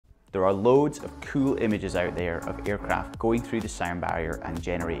There are loads of cool images out there of aircraft going through the sound barrier and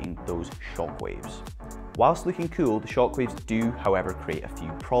generating those shockwaves. Whilst looking cool, the shockwaves do, however, create a few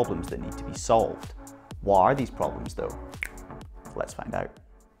problems that need to be solved. What are these problems though? Let's find out.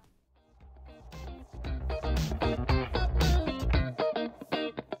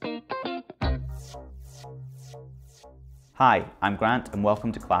 Hi, I'm Grant and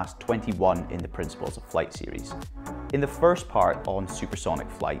welcome to class 21 in the Principles of Flight series. In the first part on supersonic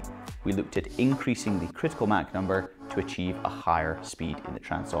flight, we looked at increasing the critical Mach number to achieve a higher speed in the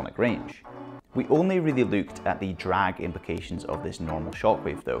transonic range. We only really looked at the drag implications of this normal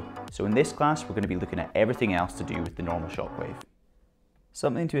shockwave though, so in this class we're going to be looking at everything else to do with the normal shockwave.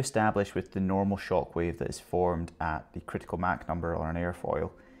 Something to establish with the normal shockwave that is formed at the critical Mach number on an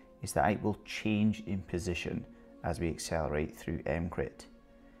airfoil is that it will change in position as we accelerate through mcrit.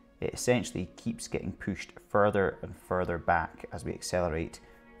 It essentially keeps getting pushed further and further back as we accelerate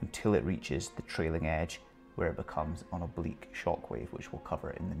until it reaches the trailing edge, where it becomes an oblique shockwave, which we'll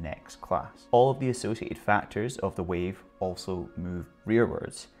cover in the next class. All of the associated factors of the wave also move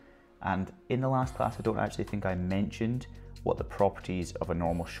rearwards, and in the last class I don't actually think I mentioned what the properties of a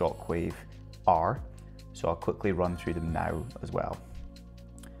normal shockwave are, so I'll quickly run through them now as well.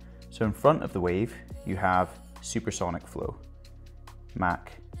 So in front of the wave you have supersonic flow,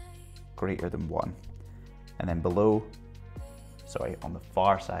 Mach greater than 1, and then on the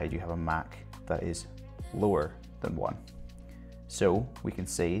far side you have a Mach that is lower than 1. So we can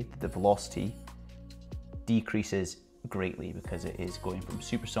say that the velocity decreases greatly because it is going from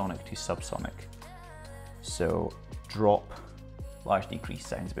supersonic to subsonic. So drop, large decrease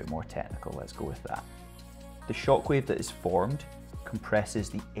sounds a bit more technical, let's go with that. The shockwave that is formed compresses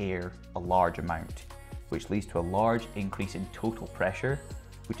the air a large amount, which leads to a large increase in total pressure,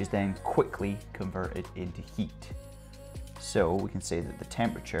 which is then quickly converted into heat. So we can say that the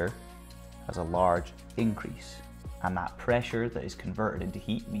temperature has a large increase, and that pressure that is converted into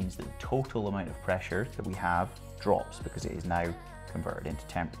heat means that the total amount of pressure that we have drops because it is now converted into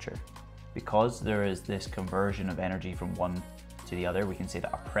temperature. Because there is this conversion of energy from one to the other, we can say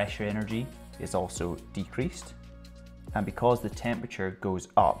that our pressure energy is also decreased. And because the temperature goes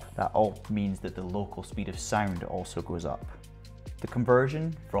up, that all means that the local speed of sound also goes up. The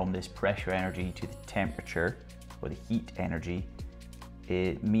conversion from this pressure energy to the temperature, or the heat energy,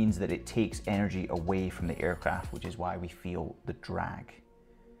 it means that it takes energy away from the aircraft, which is why we feel the drag.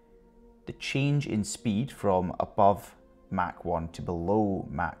 The change in speed from above Mach 1 to below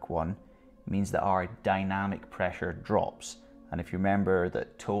Mach 1 means that our dynamic pressure drops. And if you remember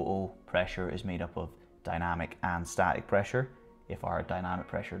that total pressure is made up of dynamic and static pressure, if our dynamic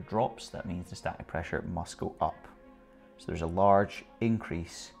pressure drops, that means the static pressure must go up. So there's a large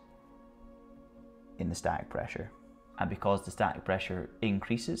increase in the static pressure. And because the static pressure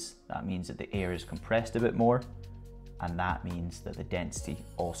increases, that means that the air is compressed a bit more, and that means that the density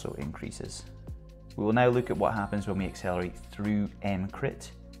also increases. We will now look at what happens when we accelerate through mcrit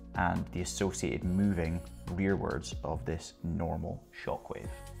and the associated moving rearwards of this normal shockwave.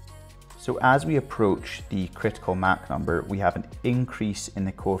 So as we approach the critical Mach number, we have an increase in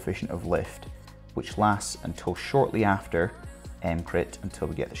the coefficient of lift, which lasts until shortly after mcrit, until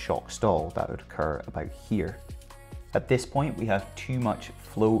we get the shock stall. That would occur about here. At this point, we have too much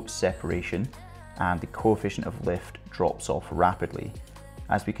flow separation and the coefficient of lift drops off rapidly.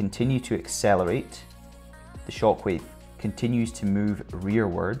 As we continue to accelerate, the shockwave continues to move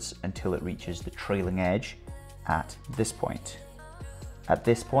rearwards until it reaches the trailing edge at this point. At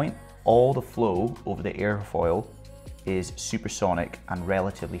this point, all the flow over the airfoil is supersonic and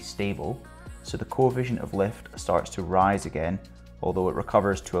relatively stable, so the coefficient of lift starts to rise again, although it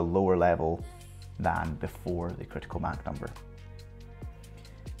recovers to a lower level than before the critical Mach number.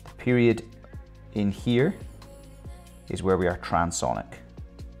 The period in here is where we are transonic.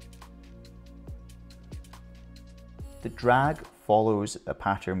 The drag follows a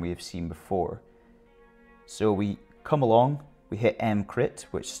pattern we have seen before. So we come along, we hit mcrit,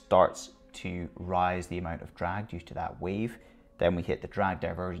 which starts to rise the amount of drag due to that wave. Then we hit the drag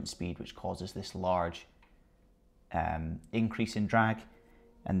divergence speed, which causes this large increase in drag.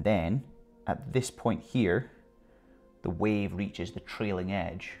 And then at this point here, the wave reaches the trailing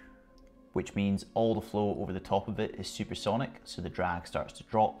edge, which means all the flow over the top of it is supersonic, so the drag starts to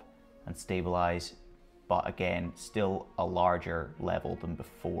drop and stabilize, but again, still a larger level than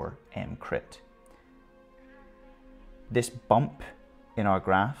before mcrit. This bump in our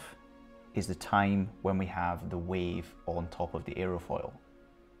graph is the time when we have the wave on top of the aerofoil.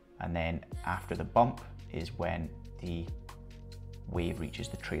 And then after the bump is when the wave reaches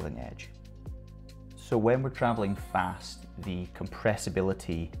the trailing edge. So when we're traveling fast, the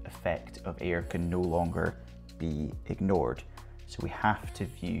compressibility effect of air can no longer be ignored. So we have to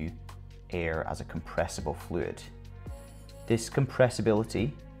view air as a compressible fluid. This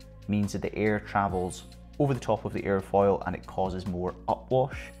compressibility means that the air travels over the top of the airfoil and it causes more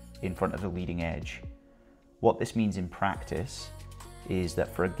upwash in front of the leading edge. What this means in practice is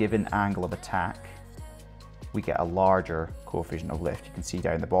that for a given angle of attack, we get a larger coefficient of lift. You can see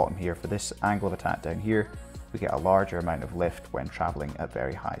down the bottom here, for this angle of attack down here, we get a larger amount of lift when traveling at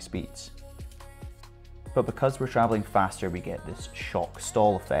very high speeds. But because we're traveling faster, we get this shock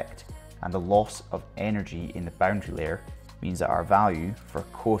stall effect, and the loss of energy in the boundary layer means that our value for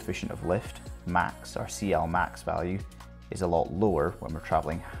coefficient of lift, max, our CL max value, is a lot lower when we're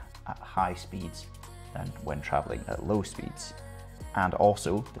traveling at high speeds than when traveling at low speeds. And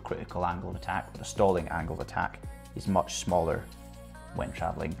also the critical angle of attack, or the stalling angle of attack, is much smaller when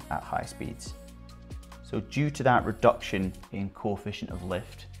traveling at high speeds. So due to that reduction in coefficient of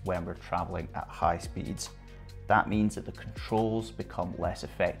lift when we're traveling at high speeds, that means that the controls become less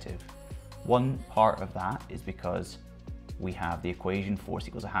effective. One part of that is because we have the equation force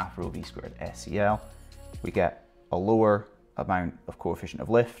equals a half rho v squared SCL. We get a lower amount of coefficient of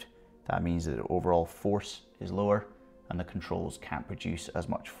lift. That means that the overall force is lower and the controls can't produce as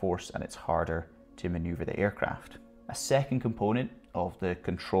much force, and it's harder to maneuver the aircraft. A second component of the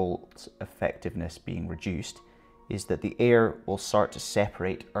control's effectiveness being reduced is that the air will start to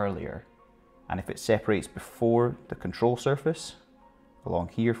separate earlier. And if it separates before the control surface,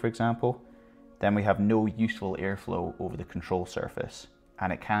 along here for example, then we have no useful airflow over the control surface.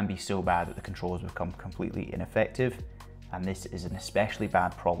 And it can be so bad that the controls become completely ineffective. And this is an especially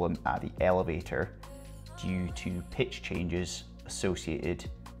bad problem at the elevator due to pitch changes associated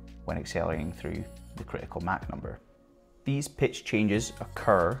when accelerating through the critical Mach number. These pitch changes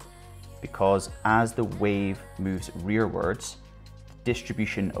occur because as the wave moves rearwards, the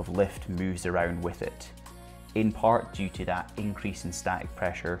distribution of lift moves around with it, in part due to that increase in static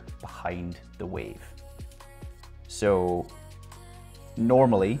pressure behind the wave. So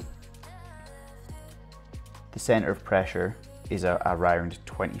normally, the center of pressure is around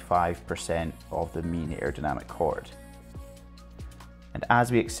 25% of the mean aerodynamic chord. And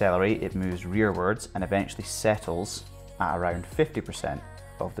as we accelerate, it moves rearwards and eventually settles at around 50%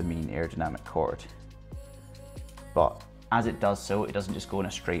 of the mean aerodynamic chord. But as it does so, it doesn't just go in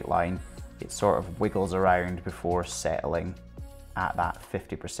a straight line, it sort of wiggles around before settling at that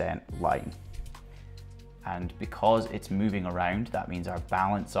 50% line. And because it's moving around, that means our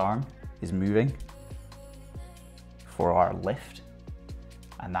balance arm is moving for our lift,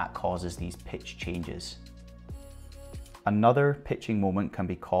 and that causes these pitch changes. Another pitching moment can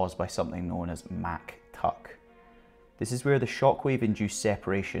be caused by something known as Mach Tuck. This is where the shockwave-induced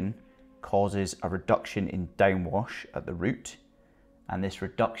separation causes a reduction in downwash at the root, and this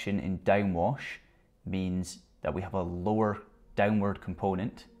reduction in downwash means that we have a lower downward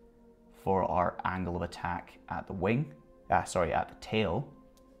component for our angle of attack at the wing, at the tail.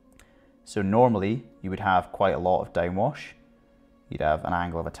 So normally you would have quite a lot of downwash. You'd have an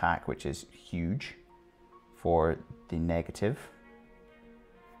angle of attack which is huge for the negative,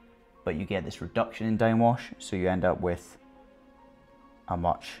 but you get this reduction in downwash, so you end up with a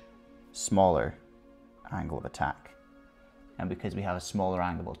much smaller angle of attack. And because we have a smaller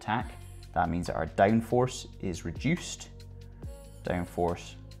angle of attack, that means that our downforce is reduced,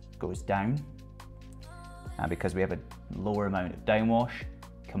 downforce goes down, and because we have a lower amount of downwash,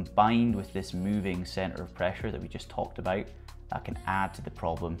 combined with this moving center of pressure that we just talked about, that can add to the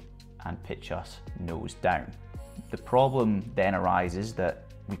problem and pitch us nose down. The problem then arises that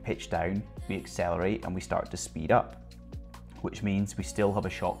we pitch down, we accelerate, and we start to speed up, which means we still have a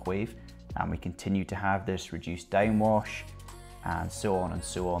shock wave and we continue to have this reduced downwash, and so on,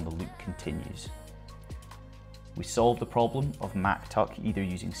 the loop continues. We solve the problem of Mach Tuck either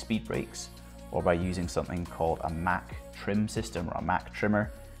using speed brakes or by using something called a Mach trim system, or a Mach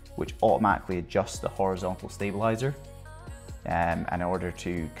trimmer, which automatically adjusts the horizontal stabilizer in order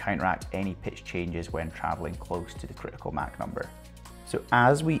to counteract any pitch changes when traveling close to the critical Mach number. So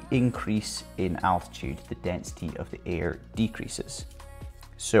as we increase in altitude, the density of the air decreases.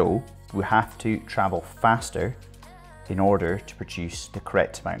 So we have to travel faster in order to produce the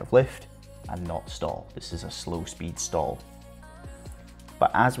correct amount of lift and not stall. This is a slow speed stall.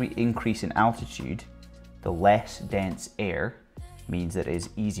 But as we increase in altitude, the less dense air means that it is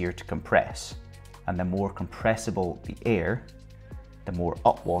easier to compress. And the more compressible the air, the more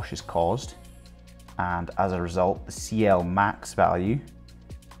upwash is caused. And as a result, the CL max value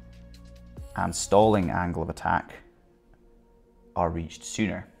and stalling angle of attack are reached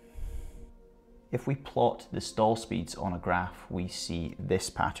sooner. If we plot the stall speeds on a graph, we see this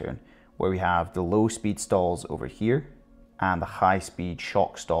pattern where we have the low speed stalls over here and the high speed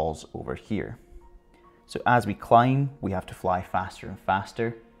shock stalls over here. So as we climb, we have to fly faster and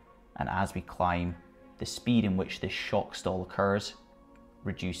faster. And as we climb, the speed in which this shock stall occurs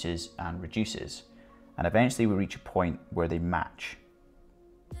reduces and reduces. And eventually we reach a point where they match.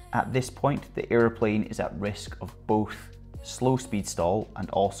 At this point, the aeroplane is at risk of both slow speed stall and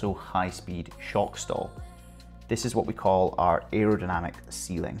also high speed shock stall. This is what we call our aerodynamic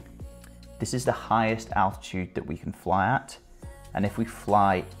ceiling. This is the highest altitude that we can fly at, and if we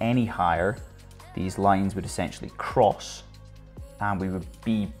fly any higher, these lines would essentially cross and we would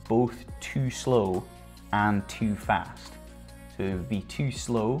be both too slow and too fast. So it would be too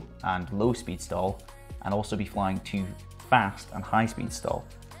slow and low speed stall and also be flying too fast and high speed stall.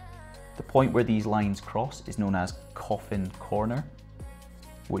 The point where these lines cross is known as coffin corner,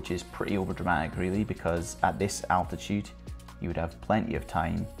 which is pretty overdramatic really, because at this altitude you would have plenty of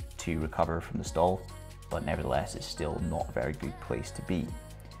time to recover from the stall, but nevertheless it's still not a very good place to be.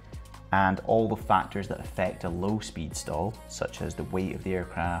 And all the factors that affect a low speed stall, such as the weight of the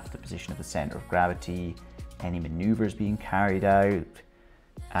aircraft, the position of the center of gravity, any maneuvers being carried out,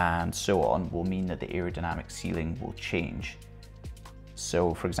 and so on, will mean that the aerodynamic ceiling will change.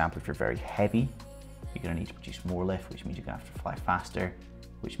 So for example, if you're very heavy, you're going to need to produce more lift, which means you're going to have to fly faster,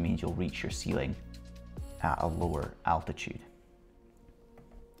 which means you'll reach your ceiling at a lower altitude.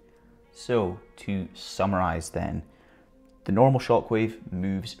 So to summarize then, the normal shockwave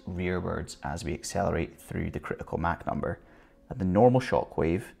moves rearwards as we accelerate through the critical Mach number. And the normal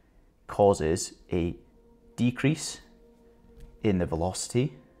shockwave causes a decrease in the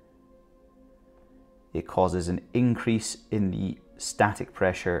velocity. It causes an increase in the static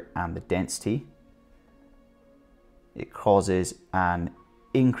pressure and the density. It causes an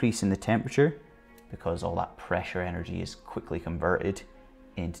increase in the temperature because all that pressure energy is quickly converted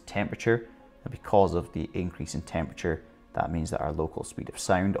into temperature. And because of the increase in temperature, that means that our local speed of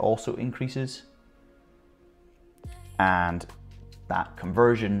sound also increases. And that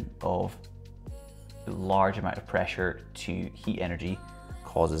conversion of a large amount of pressure to heat energy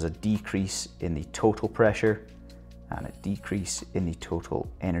causes a decrease in the total pressure and a decrease in the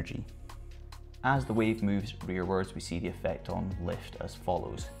total energy. As the wave moves rearwards, we see the effect on lift as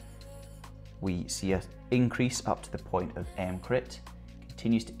follows. We see an increase up to the point of M crit,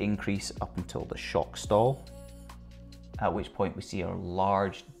 continues to increase up until the shock stall, at which point we see a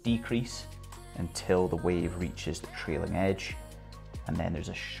large decrease until the wave reaches the trailing edge, and then there's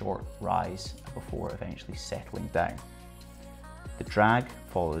a short rise before eventually settling down. The drag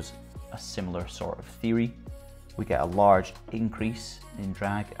follows a similar sort of theory. We get a large increase in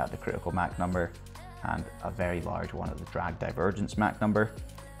drag at the critical Mach number and a very large one at the drag divergence Mach number,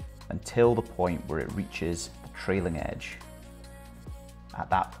 until the point where it reaches the trailing edge. At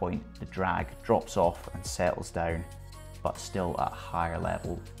that point, the drag drops off and settles down, but still at a higher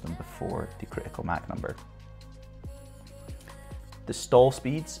level than before the critical Mach number. The stall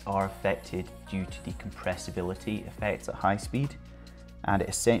speeds are affected due to the compressibility effects at high speed, and it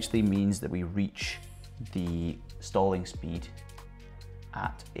essentially means that we reach the stalling speed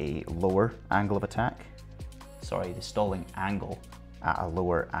at a lower angle of attack. Sorry, the stalling angle at a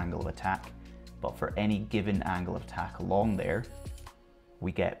lower angle of attack, but for any given angle of attack along there,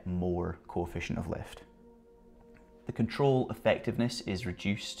 we get more coefficient of lift. The control effectiveness is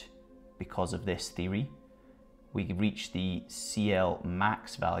reduced because of this theory. We reach the CL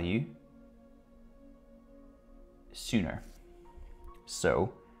max value sooner.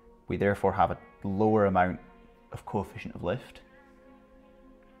 So we therefore have a lower amount of coefficient of lift,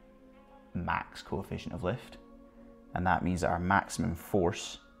 max coefficient of lift, and that means that our maximum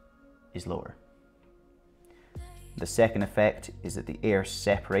force is lower. The second effect is that the air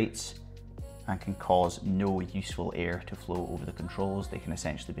separates and can cause no useful air to flow over the controls. They can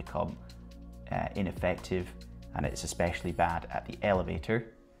essentially become ineffective, and it's especially bad at the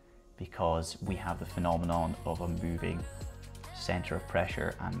elevator because we have the phenomenon of a moving center of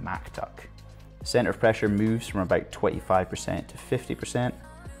pressure and Mach Tuck. The center of pressure moves from about 25% to 50%,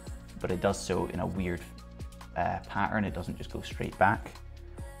 but it does so in a weird pattern. It doesn't just go straight back.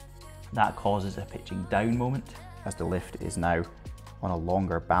 That causes a pitching down moment as the lift is now on a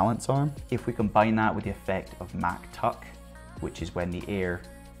longer balance arm. If we combine that with the effect of Mach Tuck, which is when the air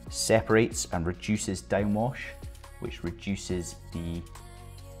separates and reduces downwash, which reduces the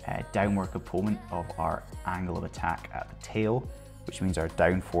downward component of our angle of attack at the tail, which means our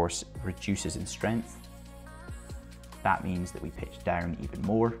downforce reduces in strength. That means that we pitch down even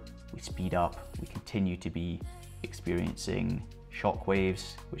more, we speed up, we continue to be experiencing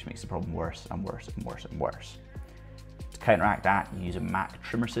shockwaves, which makes the problem worse and worse and worse and worse. To counteract that, you use a Mach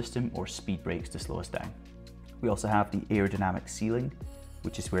trimmer system or speed brakes to slow us down. We also have the Aerodynamic Ceiling,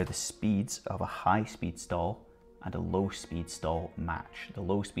 which is where the speeds of a high speed stall and a low speed stall match. The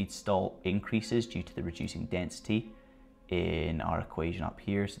low speed stall increases due to the reducing density in our equation up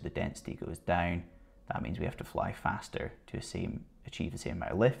here, so the density goes down. That means we have to fly faster to achieve the same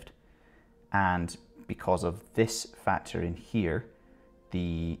amount of lift. And because of this factor in here,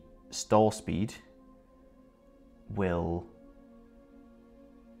 the stall speed will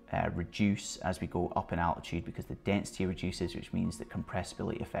reduce as we go up in altitude because the density reduces, which means that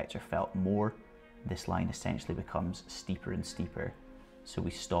compressibility effects are felt more. This line essentially becomes steeper and steeper, so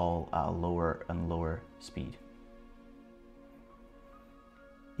we stall at a lower and lower speed.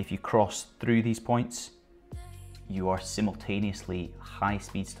 If you cross through these points, you are simultaneously high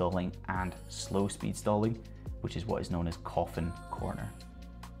speed stalling and slow speed stalling, which is what is known as coffin corner.